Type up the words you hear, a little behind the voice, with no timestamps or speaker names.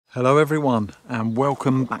Hello everyone and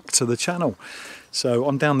welcome back to the channel. So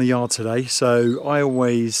I'm down the yard today, so I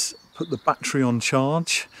always put the battery on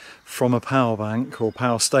charge from a power bank or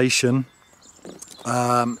power station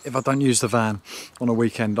if I don't use the van on a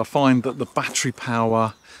weekend. I find that the battery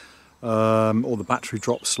power or the battery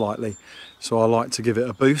drops slightly, so I like to give it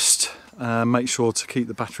a boost and make sure to keep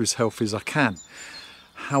the battery as healthy as I can.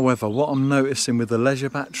 However, what I'm noticing with the leisure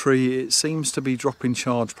battery, it seems to be dropping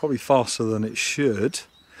charge probably faster than it should.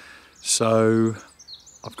 So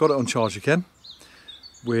I've got it on charge again.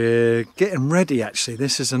 We're getting ready, actually.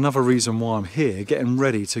 This is another reason why I'm here, getting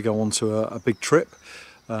ready to go on to a big trip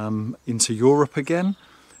into Europe again.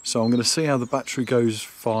 So I'm going to see how the battery goes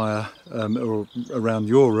via or around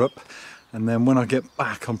Europe, and then when I get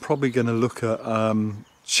back I'm probably going to look at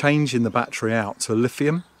changing the battery out to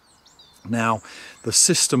lithium. Now, the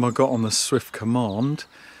system I got on the Swift Command,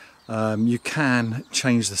 you can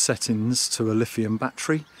change the settings to a lithium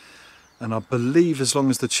battery. And I believe as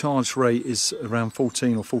long as the charge rate is around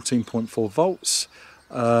 14 or 14.4 volts,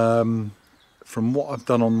 from what I've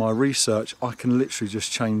done on my research, I can literally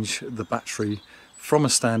just change the battery from a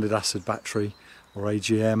standard acid battery or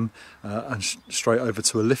AGM and straight over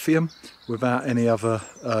to a lithium without any other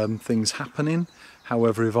things happening.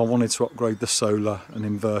 However, if I wanted to upgrade the solar and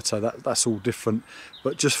inverter, that's all different.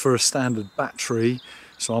 But just for a standard battery,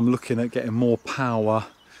 so I'm looking at getting more power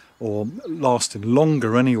or lasting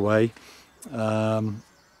longer anyway, and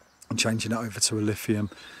changing it over to a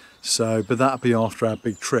lithium. So, but that'll be after our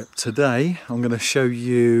big trip. Today I'm going to show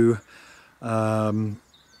you the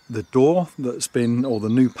door that's been, or the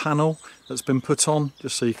new panel that's been put on,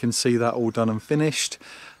 just so you can see that all done and finished.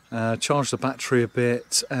 Charge the battery a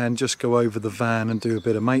bit and just go over the van and do a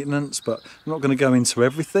bit of maintenance, but I'm not going to go into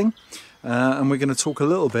everything. And we're going to talk a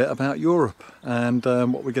little bit about Europe and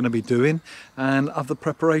what we're going to be doing and other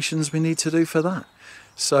preparations we need to do for that.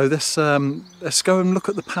 So let's go and look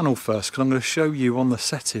at the panel first, because I'm going to show you on the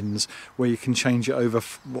settings where you can change it over,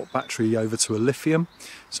 what battery over to a lithium.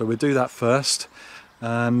 So we'll do that first,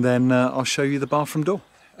 and then I'll show you the bathroom door.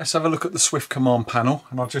 Let's have a look at the Swift Command panel,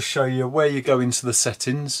 and I'll just show you where you go into the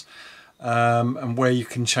settings and where you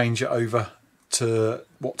can change it over to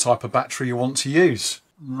what type of battery you want to use.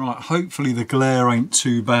 Right, hopefully the glare ain't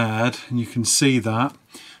too bad and you can see that.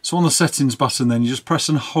 So on the settings button, then you just press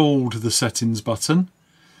and hold the settings button.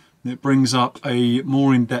 It brings up a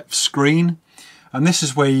more in-depth screen, and this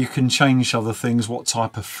is where you can change other things, what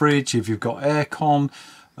type of fridge, if you've got aircon,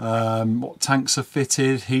 what tanks are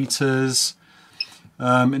fitted, heaters,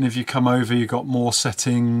 and if you come over you've got more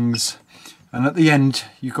settings, and at the end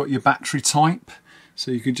you've got your battery type.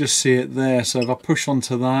 So you can just see it there. So if I push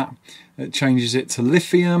onto that, it changes it to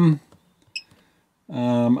lithium,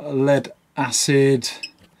 lead acid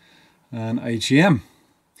and AGM.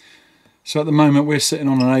 So at the moment we're sitting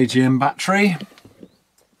on an AGM battery.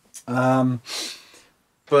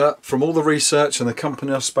 But from all the research and the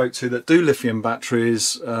company I spoke to that do lithium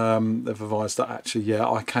batteries, they've advised that actually, yeah,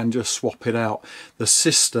 I can just swap it out. The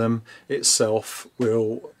system itself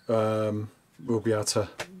will be able to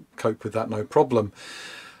cope with that, no problem.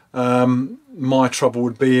 My trouble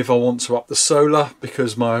would be if I want to up the solar,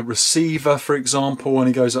 because my receiver, for example,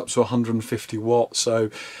 only goes up to 150 watts.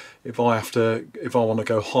 So if I want to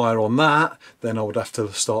go higher on that, then I would have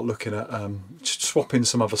to start looking at swapping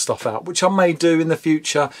some other stuff out, which I may do in the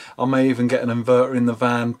future. I may even get an inverter in the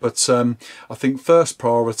van, but I think first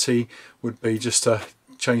priority would be just to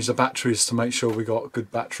change the batteries to make sure we got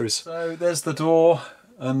good batteries. So there's the door,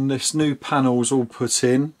 and this new panel's all put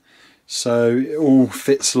in. So it all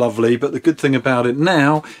fits lovely, but the good thing about it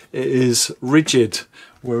now, it is rigid,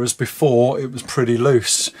 whereas before it was pretty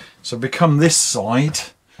loose. So become this side,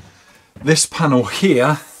 this panel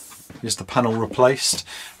here is the panel replaced.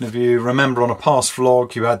 And if you remember on a past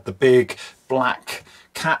vlog, you had the big black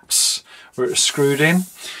caps where it was screwed in.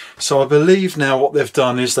 So I believe now what they've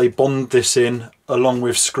done is they bond this in along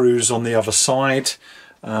with screws on the other side.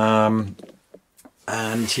 And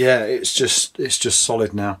yeah, it's just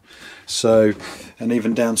solid now. So, and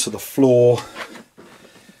even down to the floor,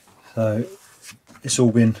 so it's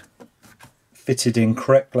all been fitted in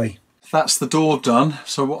correctly. That's the door done.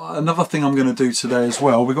 So another thing I'm going to do today as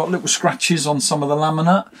well, we've got little scratches on some of the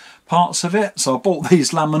laminate parts of it. So I bought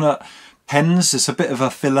these laminate pens. It's a bit of a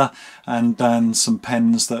filler, and then some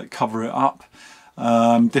pens that cover it up,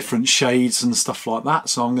 different shades and stuff like that.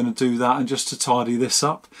 So I'm going to do that, and just to tidy this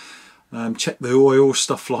up. Check the oil,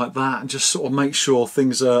 stuff like that, and just sort of make sure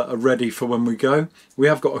things are ready for when we go. We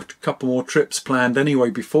have got a couple more trips planned anyway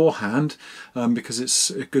beforehand, because it's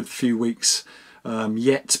a good few weeks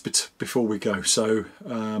yet before we go, so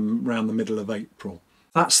around the middle of April.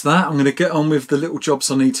 That's that. I'm going to get on with the little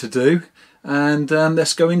jobs I need to do, and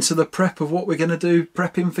let's go into the prep of what we're going to do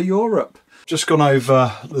prepping for Europe. Just gone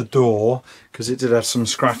over the door because it did have some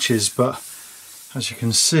scratches, but as you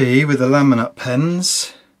can see with the laminate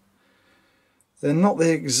pens, they're not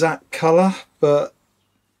the exact colour, but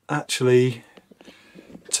actually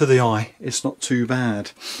to the eye it's not too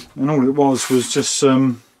bad. And all it was just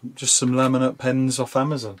some laminate pens off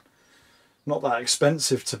Amazon. Not that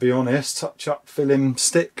expensive, to be honest. Touch up filling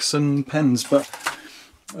sticks and pens, but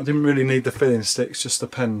I didn't really need the filling sticks, just the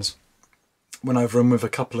pens. Went over them with a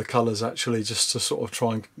couple of colours actually, just to sort of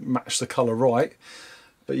try and match the colour right.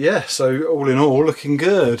 But yeah, so all in all, looking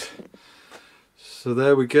good. So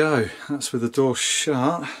there we go. That's with the door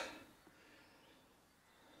shut.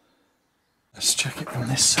 Let's check it from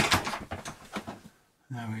this side.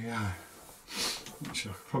 There we go. Which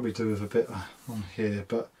I'll probably do with a bit on here,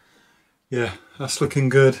 but yeah, that's looking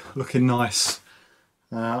good, looking nice.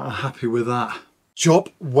 I'm happy with that. Job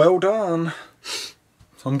well done.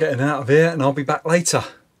 So I'm getting out of here and I'll be back later.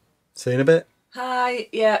 See you in a bit. Hi,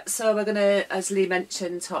 yeah, so we're going to, as Lee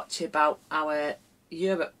mentioned, talk to you about our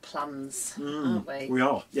Europe plans, aren't we? We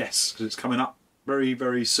are, yes, because it's coming up very,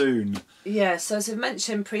 very soon. Yeah, so as I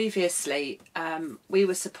mentioned previously, we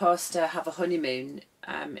were supposed to have a honeymoon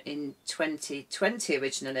in 2020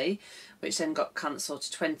 originally, which then got cancelled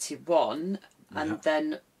to 21, and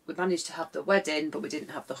then we managed to have the wedding, but we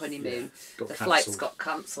didn't have the honeymoon. Yeah, the flights got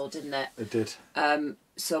cancelled, didn't it? It did.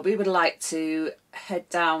 So we would like to head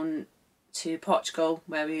down to Portugal,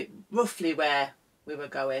 roughly where we were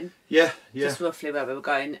going. Yeah. Just roughly where we were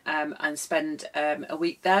going, and spend a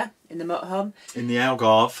week there in the motorhome. In the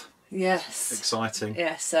Algarve. Yes. Exciting.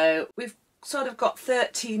 Yeah, so we've sort of got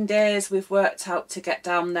 13 days we've worked out to get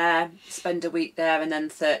down there, spend a week there, and then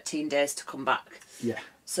 13 days to come back. Yeah.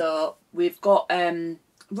 So we've got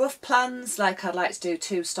rough plans, like I'd like to do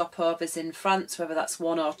 2 stopovers in France, whether that's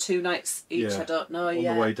 1 or 2 nights each, I don't know. On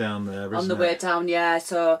the way down there, isn't it? On the way down, yeah.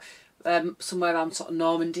 So somewhere around sort of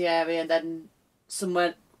Normandy area, and then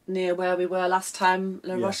somewhere near where we were last time,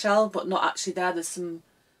 La Rochelle, but not actually there. There's some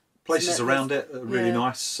places around it that are really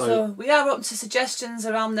nice. So we are open to suggestions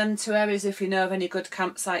around them 2 areas. If you know of any good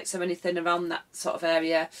campsites or anything around that sort of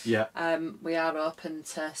area, we are open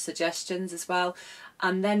to suggestions as well.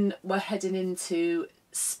 And then we're heading into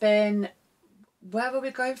Spain. Where are we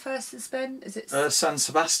going first in Spain? Is it San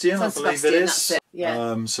Sebastian, I believe it is. That's it.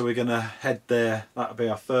 Yeah. So we're going to head there. That'll be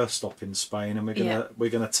our first stop in Spain, and we're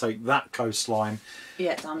gonna take that coastline.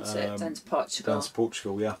 Yeah, down to Portugal. Down to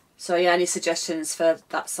Portugal, yeah. So yeah, any suggestions for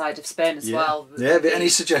that side of Spain as well? Yeah, any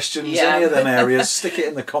suggestions, any of them areas, stick it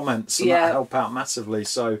in the comments, and that'll help out massively.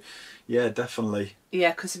 So yeah, definitely.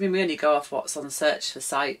 Yeah, because I mean, we only go off what's on search for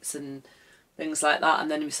sites and things like that,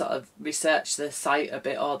 and then we sort of research the site a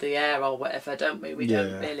bit or the air or whatever, don't we? We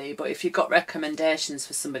don't really, but if you've got recommendations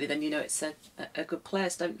for somebody, then you know it's a good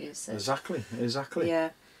place, don't you? So, exactly.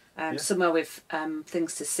 Yeah. Somewhere with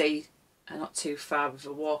things to see, and not too far of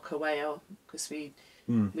a walk away, or because we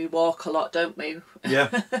walk a lot, don't we?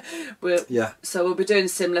 Yeah. So we'll be doing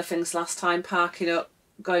similar things last time, parking up,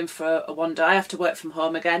 going for a wander. I have to work from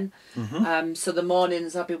home again, so the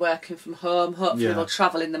mornings I'll be working from home. Hopefully we'll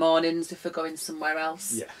travel in the mornings if we're going somewhere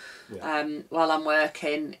else. While I'm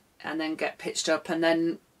working, and then get pitched up, and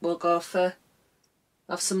then we'll have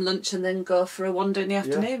some lunch, and then go for a wander in the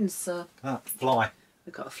afternoons. So fly.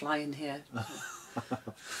 We've got a fly in here.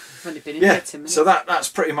 I've only been in here 2 minutes. So that's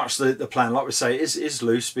pretty much the plan. Like we say, it is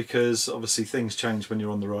loose, because obviously things change when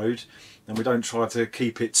you're on the road, and we don't try to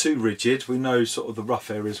keep it too rigid. We know sort of the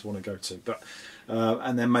rough areas we want to go to, but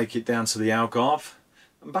and then make it down to the Algarve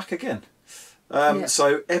and back again.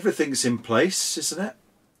 So everything's in place, isn't it?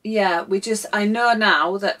 Yeah, I know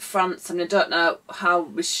now that France, I mean, I don't know how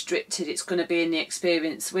restricted it's going to be in the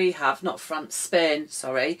experience we have. Not France, Spain,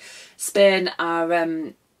 sorry. Spain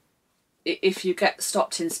are, if you get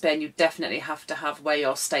stopped in Spain, you definitely have to have where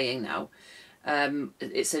you're staying now.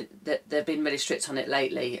 They've been really strict on it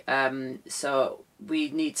lately. So we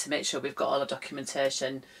need to make sure we've got all the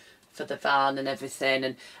documentation for the van and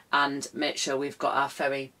everything, and make sure we've got our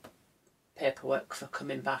ferry paperwork for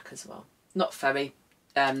coming back as well. Not ferry.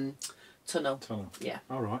 Tunnel. Yeah.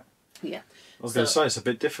 All right. Yeah. I was going to say, it's a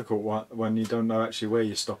bit difficult when you don't know actually where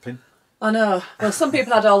you're stopping. I know. Well, some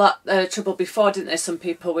people had all that trouble before, didn't they? Some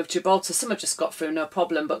people with Gibraltar. Some have just got through no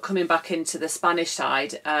problem. But coming back into the Spanish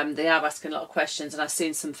side, they are asking a lot of questions. And I've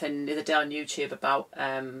seen something the other day on YouTube about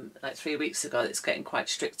like 3 weeks ago that's getting quite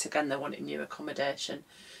strict again. They're wanting new accommodation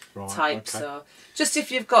type. Okay. So just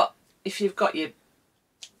if you've got your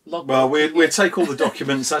logbook. Well, we'll take all the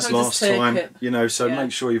documents as last time, so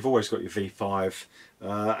make sure you've always got your V5,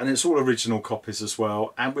 And it's all original copies as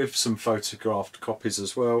well, and with some photographed copies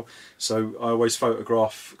as well. So I always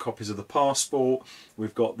photograph copies of the passport.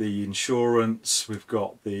 We've got the insurance, we've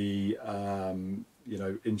got the you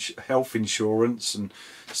know, health insurance and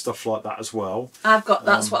stuff like that as well. I've got,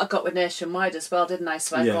 that's what I got with Nationwide as well, didn't I?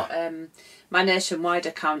 So I got my Nationwide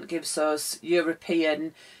account gives us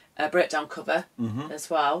European breakdown cover as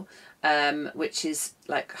well, which is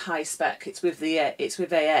like high spec. It's with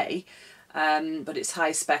AA, but it's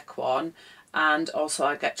high spec one, and also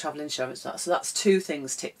I get travel insurance. So that's 2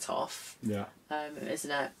 things ticked off. Yeah.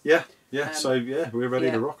 Isn't it? Yeah. Yeah, so yeah, we're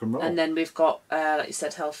ready to rock and roll. And then we've got, like you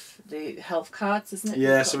said, the health cards, isn't it?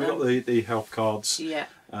 Yeah, so we've got the health cards. Yeah.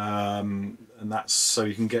 And that's so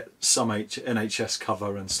you can get some NHS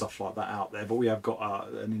cover and stuff like that out there. But we have got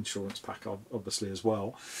an insurance pack, obviously, as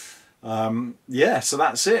well. Yeah, so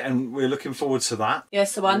that's it, and we're looking forward to that. Yeah,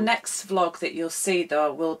 so our next vlog that you'll see,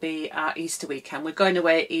 though, will be our Easter weekend. We're going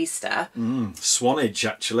away at Easter. Swanage,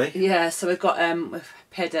 actually. Yeah, so we've got, we've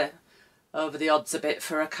paid over the odds a bit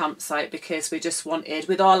for a campsite, because we just wanted,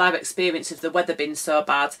 with all our experience of the weather being so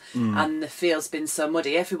bad and the fields being so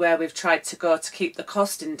muddy, everywhere we've tried to go to keep the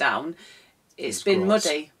costing down, it's been grass.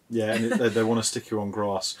 Muddy. Yeah, and they want to stick you on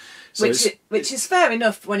grass. So which is fair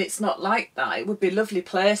enough when it's not like that. It would be lovely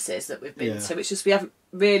places that we've been to. It's just we haven't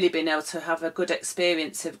really been able to have a good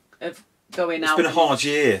experience of going out. It's been a hard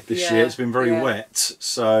year this year. It's been very wet.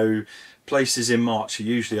 So places in March are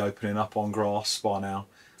usually opening up on grass by now.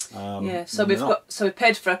 So we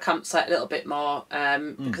paid for a campsite a little bit more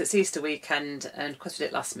because it's Easter weekend, and of course we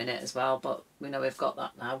did it last minute as well, but we know we've got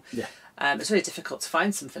that now. Yeah. It's really difficult to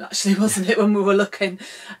find something, actually, wasn't it, when we were looking?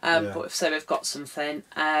 But so we've got something.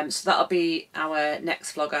 So that'll be our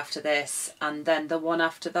next vlog after this, and then the one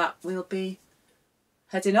after that we'll be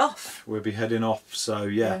heading off. We'll be heading off. So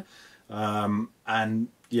yeah. And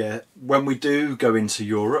yeah, when we do go into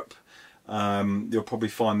Europe, you'll probably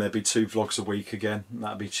find there'll be 2 vlogs a week again.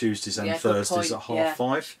 That'll be Tuesdays and Thursdays at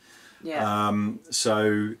 5:30. Yeah.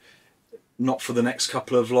 So not for the next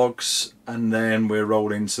couple of vlogs, and then we're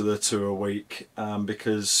rolling to the 2 a week,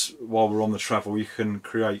 because while we're on the travel you can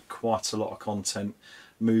create quite a lot of content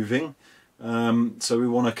moving. So we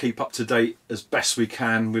want to keep up to date as best we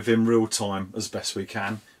can, within real time as best we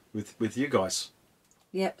can with you guys.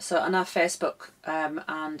 Yep, so on our Facebook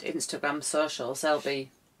and Instagram socials, they'll be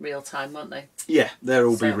real time, won't they? Yeah, they'll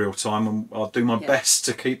all be real time, and I'll do my best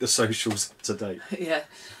to keep the socials up to date. Yeah.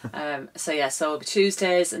 So it'll be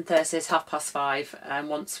Tuesdays and Thursdays 5:30, and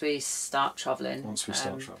once we start travelling.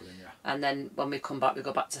 And then when we come back, we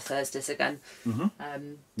go back to Thursdays again.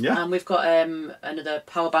 And we've got another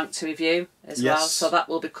power bank to review as well, so that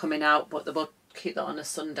will be coming out, but we'll keep that on a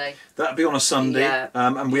Sunday. That'll be on a Sunday,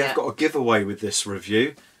 and we have got a giveaway with this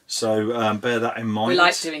review. So bear that in mind. We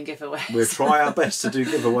like doing giveaways. We'll try our best to do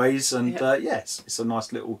giveaways, and yes, it's a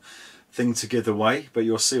nice little thing to give away, but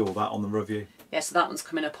you'll see all that on the review. Yeah, so that one's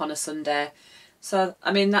coming up on a Sunday. So,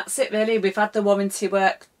 I mean, that's it really. We've had the warranty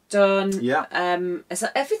work done. Yeah. Is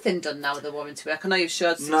that everything done now with the warranty work? I know you've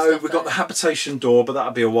showed some stuff. We've got the habitation door, but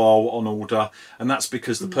that'll be a while on order, and that's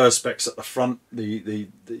because the perspex at the front, the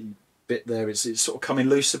bit there, it's sort of coming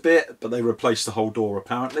loose a bit, but they replaced the whole door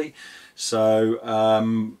apparently.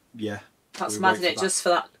 So yeah, that's mad, isn't it? Just for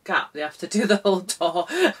that gap they have to do the whole door,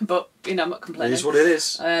 but you know, I'm not complaining. It is what it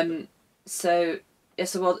is. So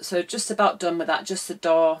just about done with that, just the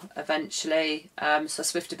door eventually. So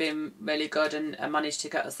Swift have been really good and managed to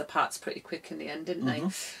get us the parts pretty quick in the end, didn't they?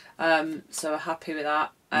 So we're happy with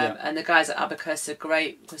that. And the guys at Abacus are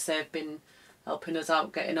great, because they've been helping us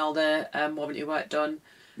out getting all the warranty work done.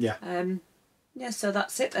 Yeah. So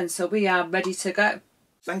that's it then. So we are ready to go.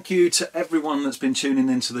 Thank you to everyone that's been tuning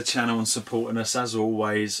into the channel and supporting us as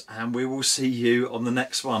always, and we will see you on the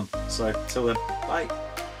next one. So till then, bye.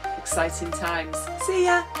 Exciting times. See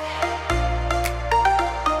ya.